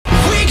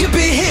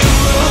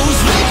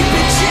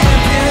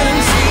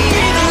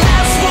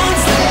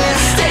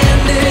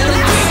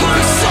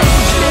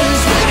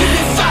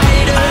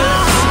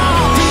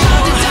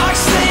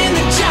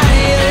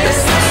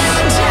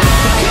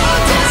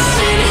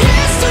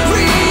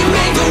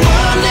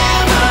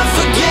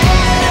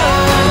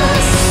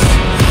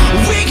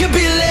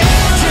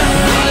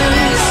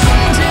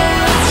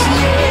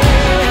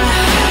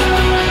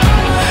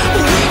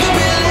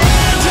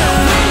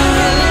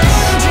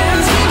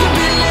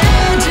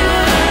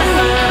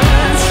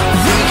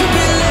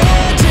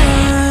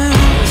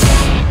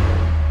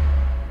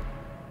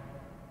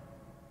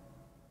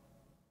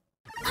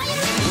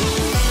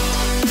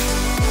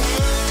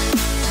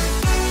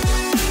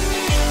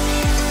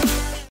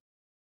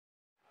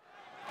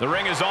The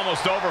ring is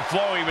almost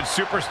overflowing with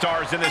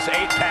superstars in this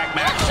 8-pack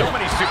match. So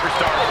many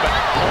superstars, but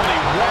only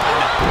one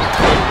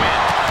will win.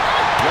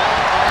 Long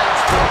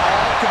odds for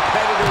all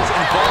competitors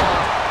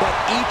involved, but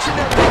each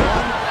and every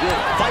one will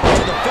fight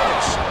to the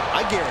finish.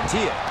 I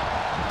guarantee it.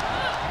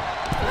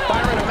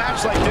 Byron, a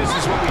match like this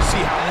is when we see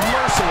how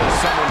merciless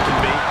someone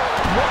can be.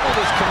 What will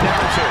this come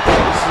down to?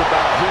 This is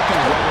about who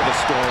can weather the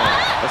storm.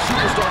 A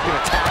superstar can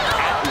attack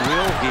at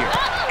will here.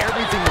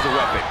 Everything is a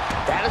weapon.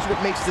 That is what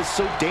makes this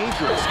so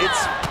dangerous.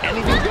 It's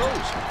anything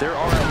goes. There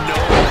are no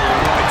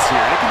limits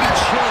here. It can be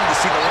chilling to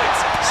see the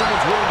lengths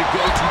someone's willing to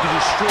go to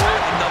destroy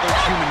another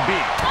human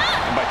being.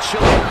 And by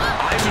chilling,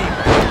 I mean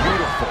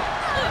beautiful.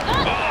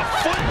 Oh,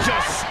 foot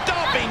just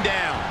stomping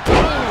down.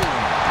 Boom.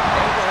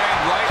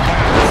 Overhand right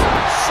hand.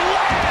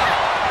 Slam.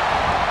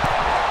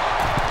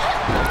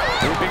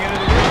 Moving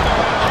into the ring.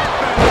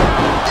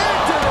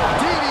 Into the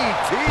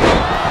DDT.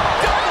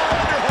 Double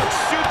underhook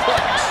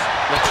suplex.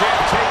 The champ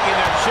taking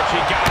that shit.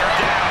 She got her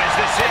down. Is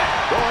this it?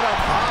 Going up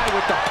high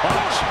with the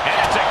punch. And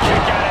it's a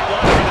kick out at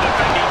one for the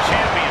defending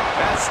champion.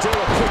 That's still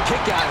a quick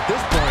kick out at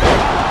this point.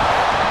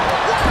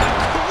 What a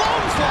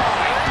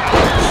clothesline.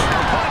 Ouch.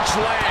 Punch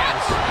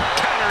lands.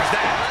 Counters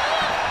that.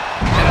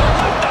 And a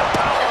lift up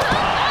power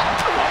bomb.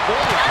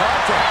 Avoiding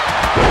contact.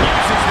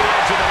 Uses the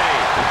edge of the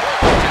knee.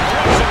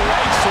 Russian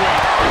leg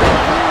sweep.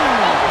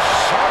 Ooh,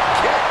 sharp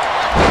kick.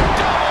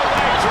 Double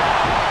leg drop.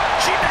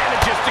 She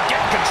manages to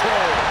get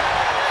control.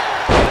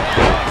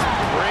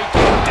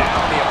 Breaking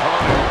down the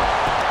opponent.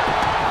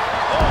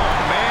 Oh,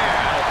 man.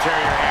 That'll tear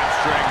your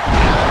hamstring.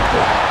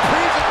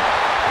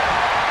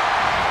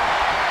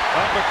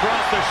 Up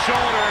across the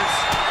shoulders.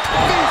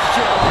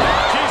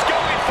 She's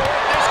going for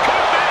it. This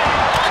could be.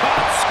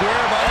 Caught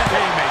square by the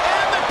haymaker.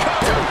 And the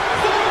cover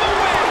for the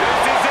win.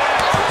 This is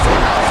it.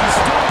 She's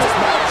still this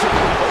match.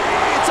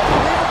 It's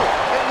unbelievable.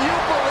 And you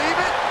believe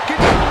it? Can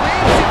you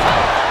believe she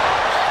can?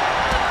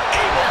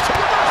 Able to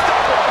reverse the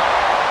roll.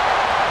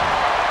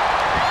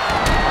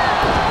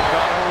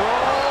 Gotta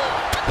roll.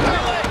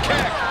 Leg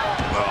kick.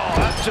 Oh,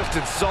 that's just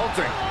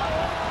insulting.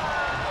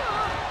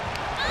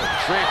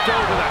 Draped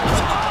over the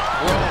top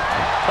rope.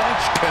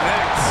 Punch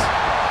connects.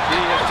 He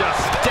is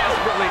just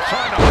desperately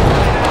trying to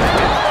fight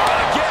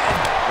it again.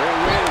 Great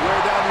way to wear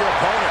down your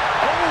opponent.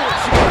 Oh,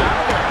 she got out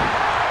of there.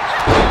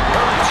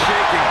 Earth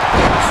shaking.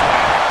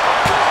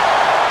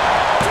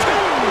 Two.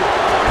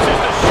 This is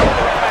the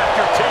shoulder up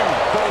after two.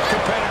 Both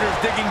competitors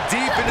digging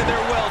deep into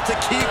their well to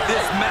keep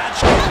this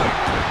match going.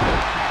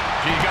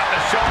 She got the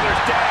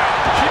shoulders down.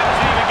 She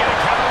doesn't even get a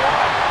count of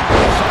one.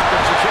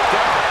 Something she kicked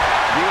out.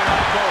 You and I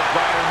both,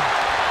 Byron.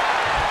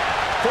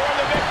 For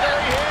the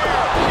victory here.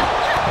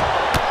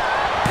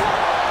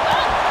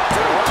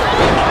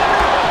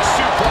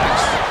 Suplex.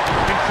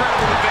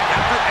 Incredible event.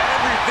 After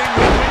everything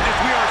we witnessed,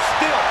 we are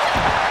still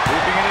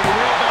moving into the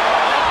real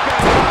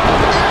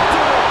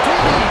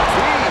DDT.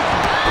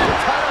 The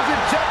title's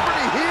in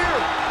jeopardy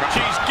here.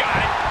 She's got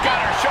it.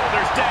 Got her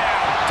shoulders down.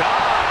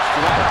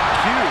 Dodged right on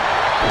cue.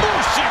 Ooh,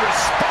 she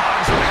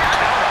responds with a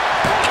counter.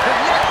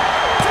 Connect.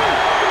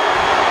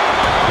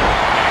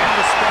 And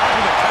responds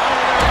with a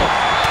counter there.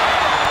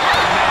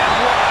 Oh, man,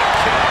 what a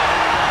kick.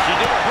 She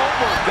did her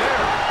homework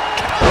there.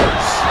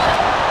 Counters.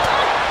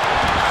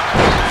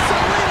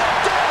 Serena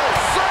does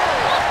so.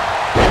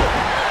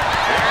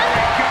 There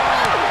we go.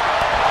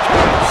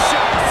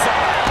 Shot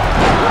side.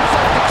 Looks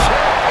like the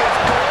champ is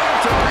going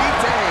to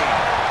retain.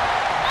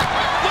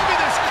 Look at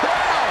this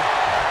crowd.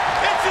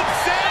 It's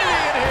insanity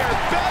in here.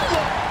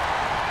 Bedlam.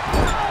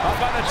 Up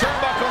on the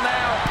turnbuckle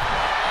now.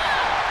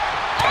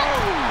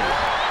 Oh.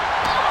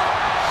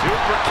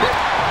 Super kick.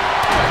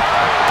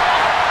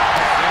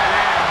 Set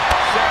in.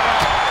 Set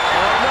up.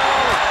 Oh, no.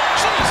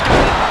 She's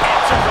got an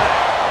answer for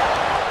that.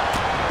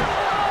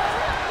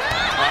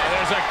 Oh,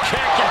 there's a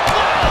kick. And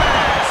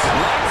blast.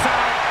 Lights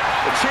out.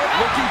 The champ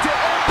looking to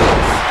end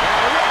this.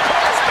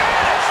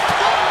 Spanish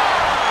fly.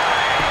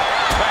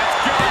 That's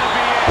gonna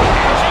be it.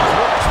 And she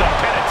thwarts the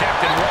pin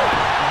attempt and one.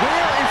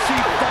 Where is she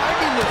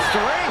finding the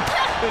strength?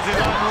 This is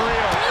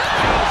unreal.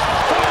 House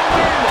full of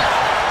wind.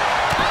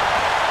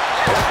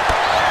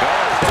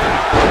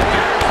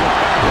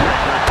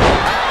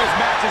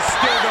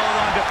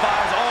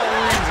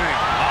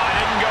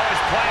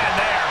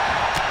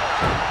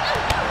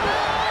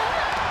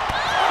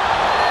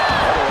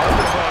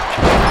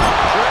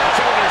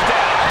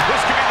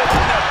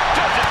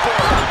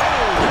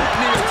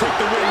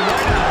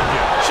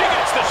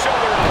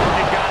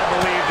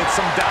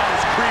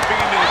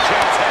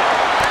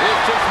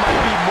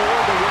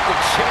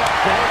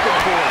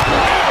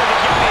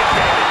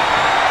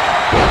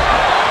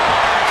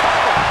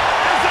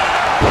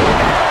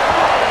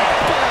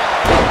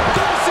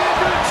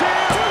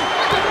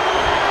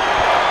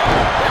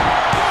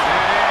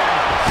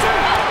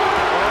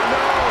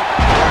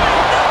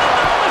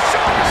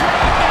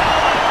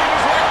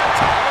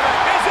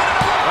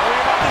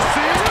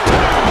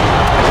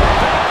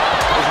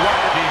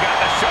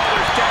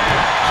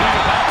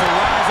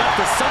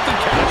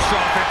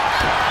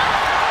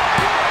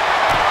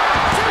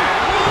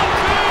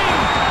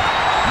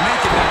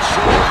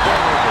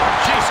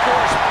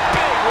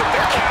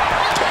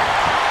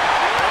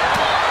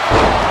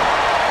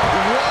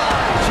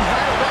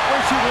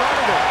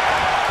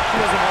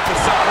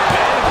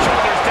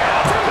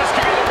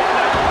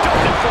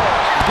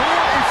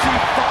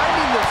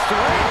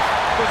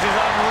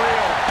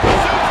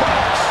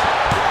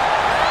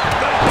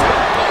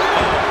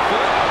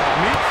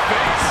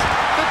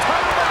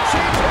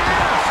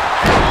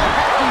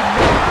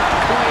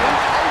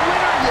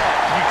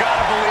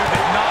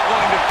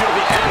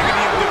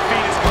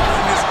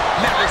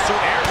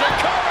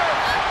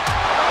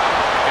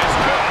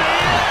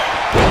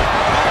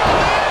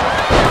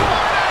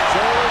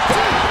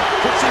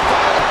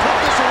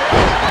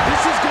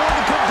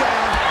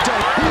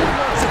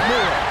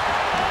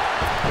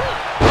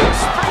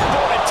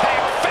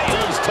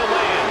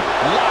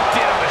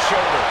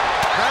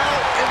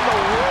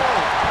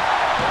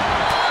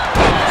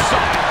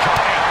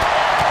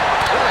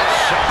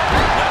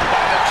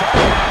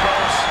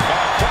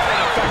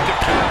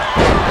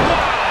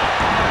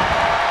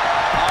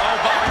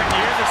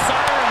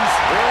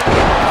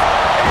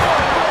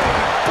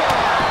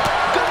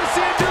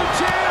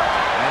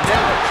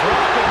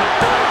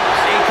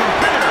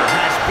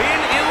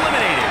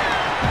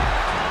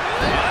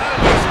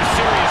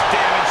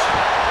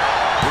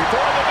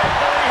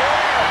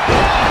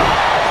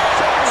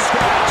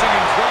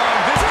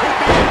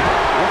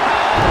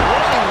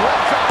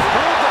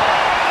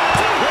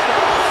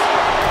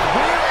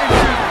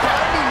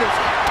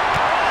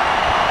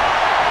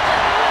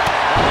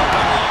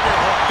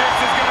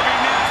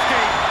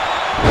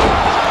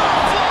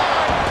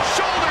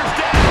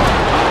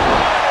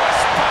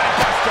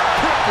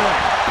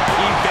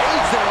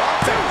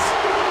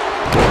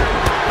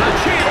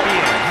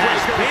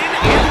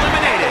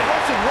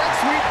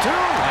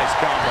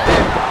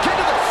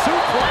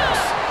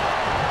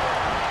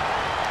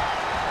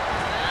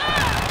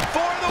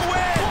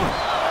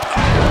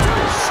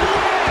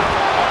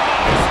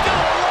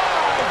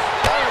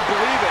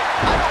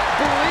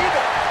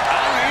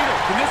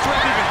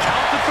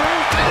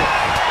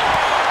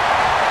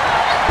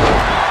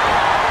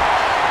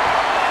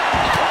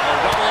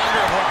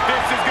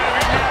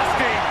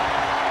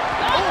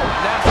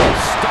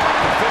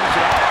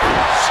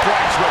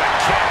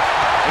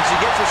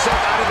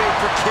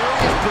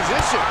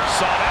 submission.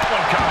 Saw that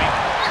one coming.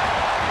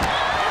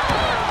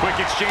 Quick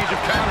exchange of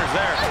counters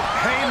there.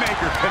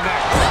 Haymaker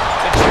connects.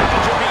 The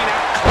challenger being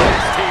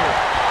outclassed here.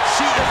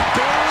 She is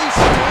barely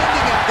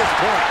standing at this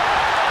point.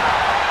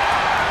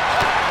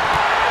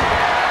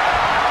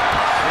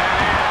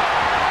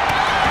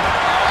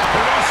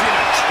 Producing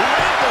a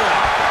trampling.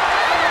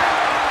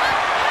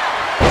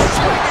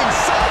 Swinging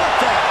side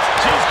effect.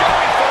 She's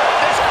going for it.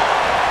 This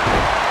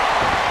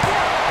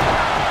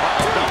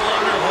double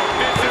underhook.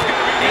 This is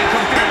going to be a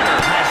competitor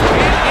has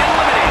been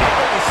eliminated. How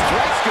many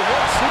strikes can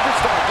one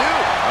superstar do?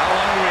 How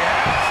long do we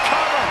have?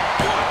 Cover.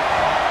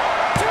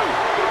 1, 2.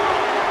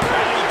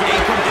 A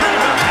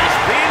competitor has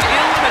been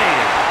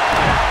eliminated.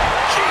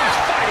 She's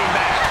fighting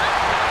back.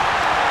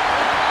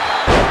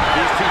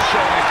 These two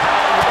showing how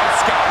well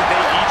scouted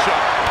they each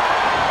are.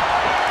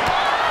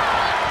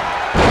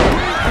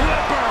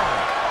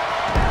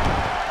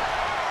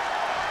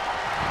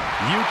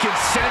 You can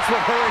sense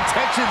what her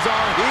intentions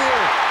are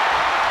here.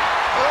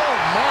 Oh,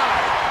 my.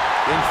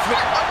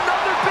 Inflict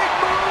another big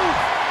move.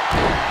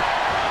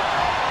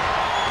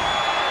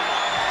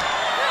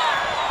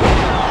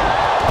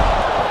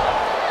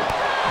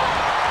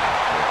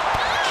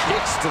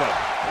 Kicks to the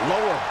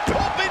lower.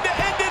 Hoping to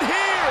end it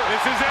here.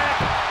 This is it.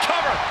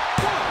 Cover.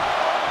 1,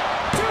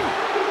 2.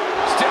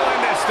 Still in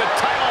this. The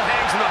title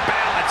hangs in the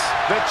balance.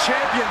 The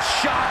champion's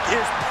shock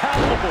is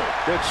palpable.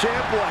 The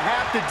champ will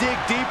have to dig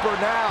deeper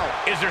now.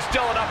 Is there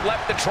still enough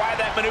left to try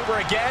that maneuver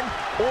again?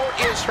 Or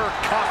is her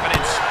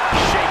confidence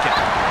shaken?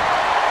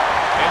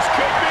 This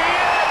could be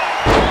it.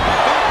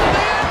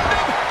 The end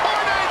of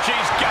Carnage.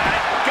 She's got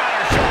it. Got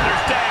her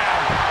shoulders down.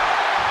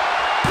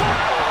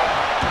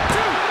 1,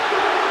 2.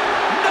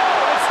 No,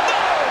 it's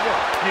not over.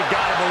 You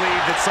gotta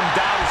believe that some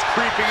doubt is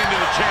creeping into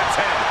the champ's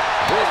head.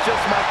 This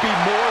just might be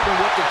more than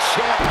what the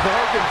champ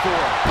bargained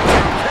for.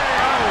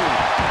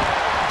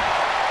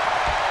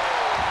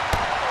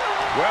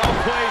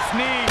 Well-placed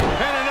knee,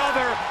 and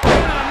another,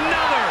 and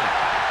another.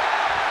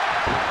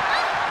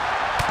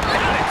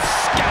 Got it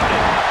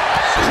scouted.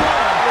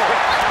 Strong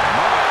kick.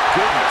 My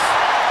goodness.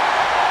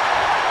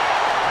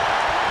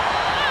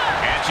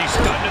 And she's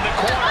stunned in the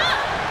corner.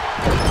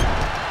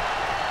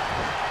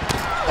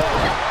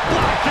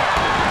 Lock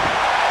out.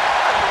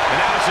 And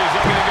now she's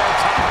looking to go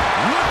top.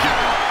 Look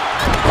out.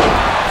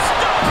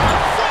 Stop.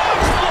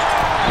 Frog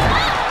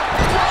splash.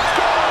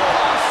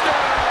 Buster.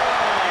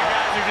 You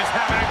guys are just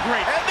having a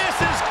great. And this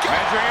is good.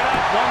 Measuring it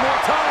up one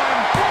more time.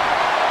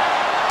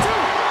 1,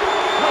 2.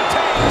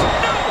 Rotate.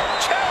 No.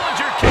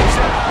 Challenger kicks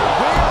out.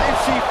 Where is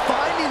she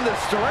finding the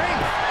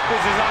strength?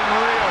 This is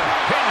unreal.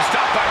 Pin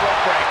stopped by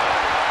rope break.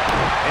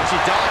 And she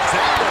dodged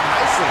that one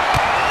nicely.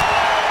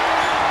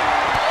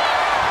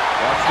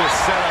 Watch this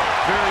setup.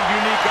 Very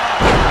unique on.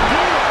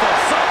 Beautiful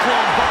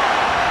cyclone bomb.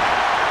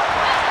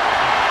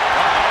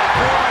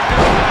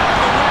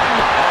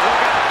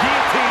 Look out.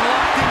 Guillotine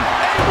locked in.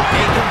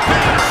 A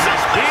competitor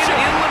has been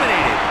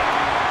eliminated.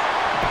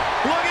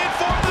 Looking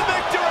for the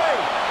victory.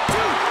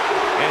 2.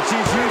 And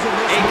she's using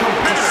this A move to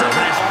competitor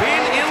summon has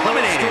been all of her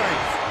eliminated.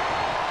 strength.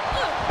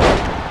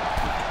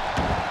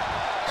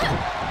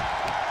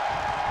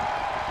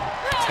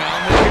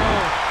 Time to go.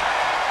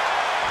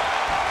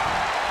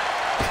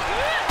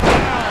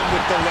 Down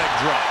with the leg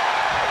drop.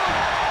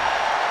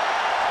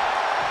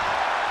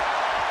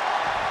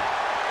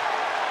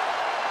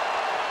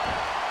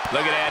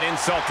 Look at that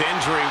insult to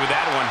injury with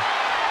that one.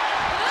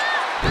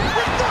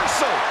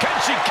 Reversal. Can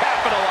she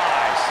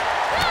capitalize?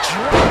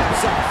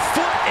 Drives a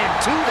foot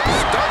into the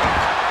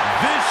stomach.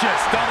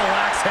 Vicious double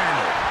axe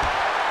handle.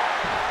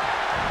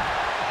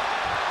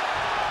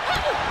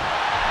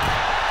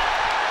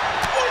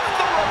 With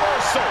the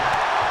reversal.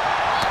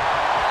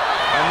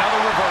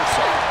 Another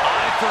reversal.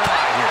 Eye for an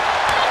eye here.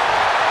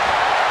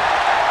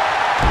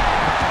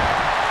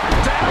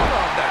 Down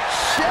on the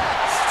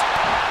chest.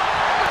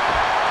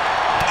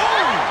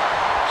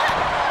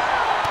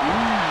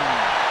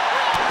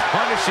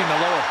 Punishing the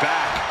lower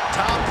back.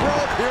 Top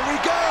rope, here we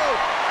go.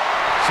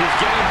 She's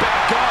getting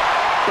back up.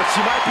 But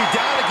she might be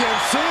down again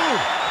soon.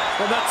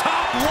 From the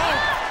top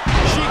rope.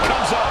 She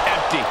comes up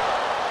empty.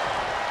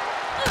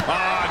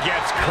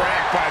 Gets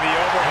cracked by the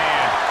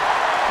overhand.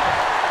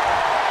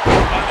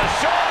 On the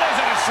shoulders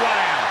and a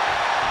slam.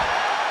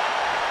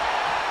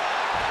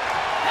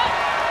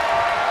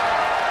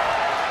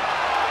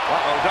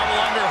 Uh-oh, double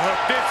underhook.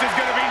 This is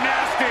going to be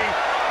nasty.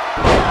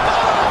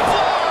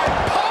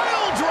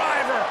 Pile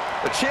driver.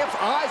 The champ's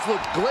eyes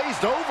look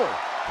glazed over.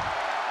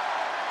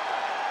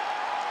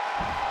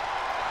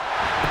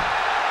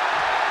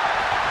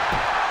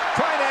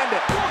 Try and end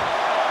it. 1,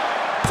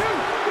 2,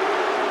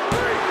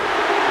 3.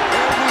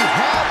 And we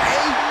have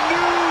a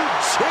new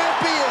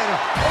champion.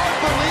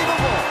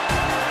 Unbelievable.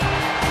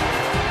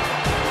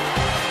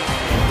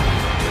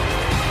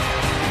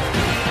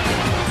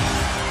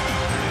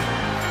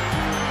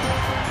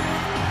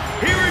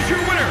 Here is your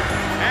winner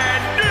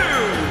and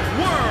new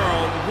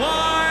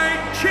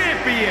Worldwide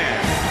Champion,